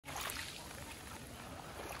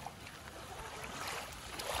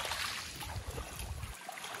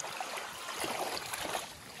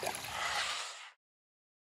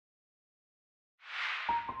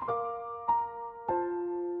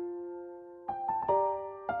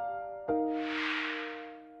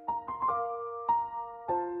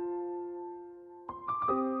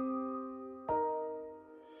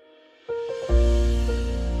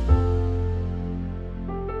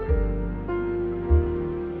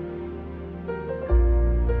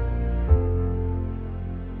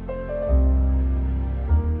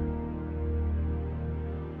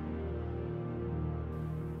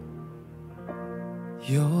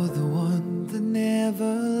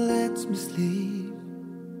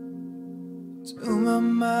To my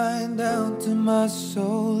mind, down to my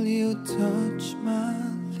soul, you touch my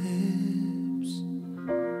lips.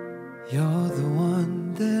 You're the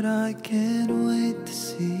one that I can't wait to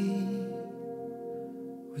see.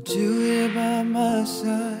 Would you here by my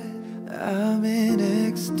side? I'm in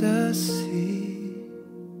ecstasy.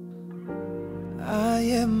 I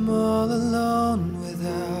am all alone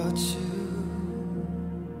without you.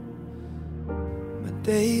 My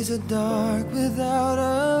days are dark without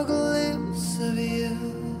a glimpse of you.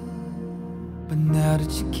 But now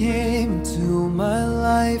that you came into my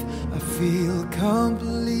life, I feel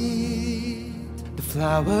complete. The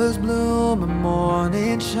flowers bloom and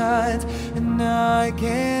morning shines, and I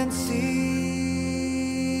can see.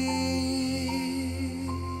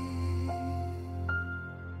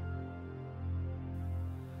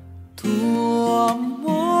 Tu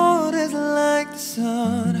amor is like the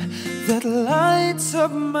sun that lights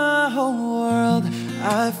up my whole world.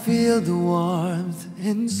 I feel the warmth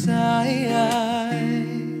inside.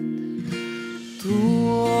 Tu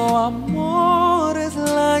amor is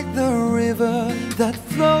like the river that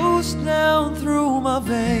flows down through my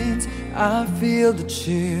veins. I feel the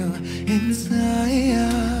chill inside.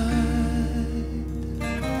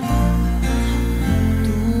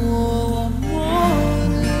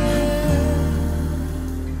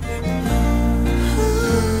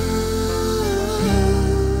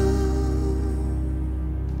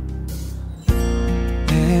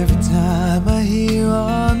 Every time I hear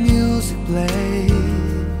our music play,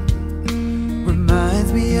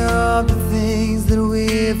 reminds me of the things that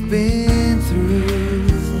we've been through.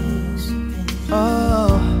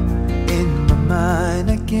 Oh, in my mind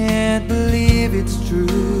I can't believe it's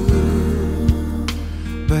true,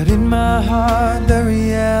 but in my heart the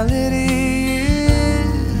reality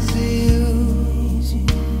is you.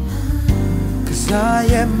 'Cause I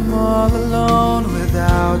am all alone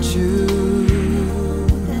without you.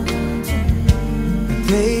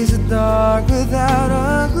 Days are dark without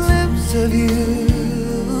a glimpse of you.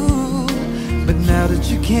 But now that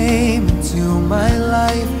you came into my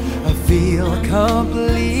life, I feel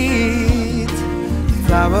complete.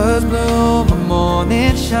 Flowers bloom, the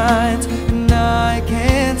morning shines, and I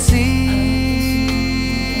can see.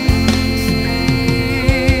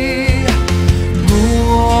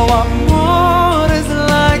 Oh, amor is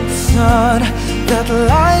like the sun that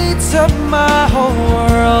lights up my whole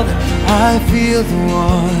world. I feel the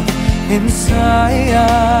warmth inside.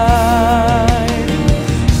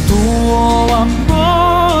 Tu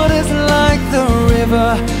amor is like the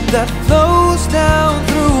river that flows down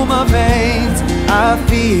through my veins. I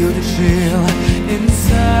feel the chill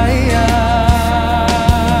inside.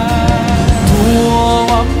 Tu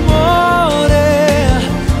amore,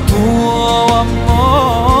 tu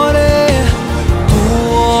amore, tu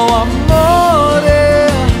amore.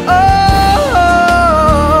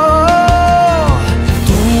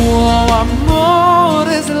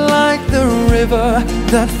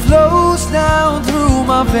 That flows down through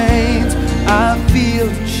my veins. I feel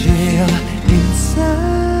the chill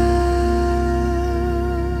inside.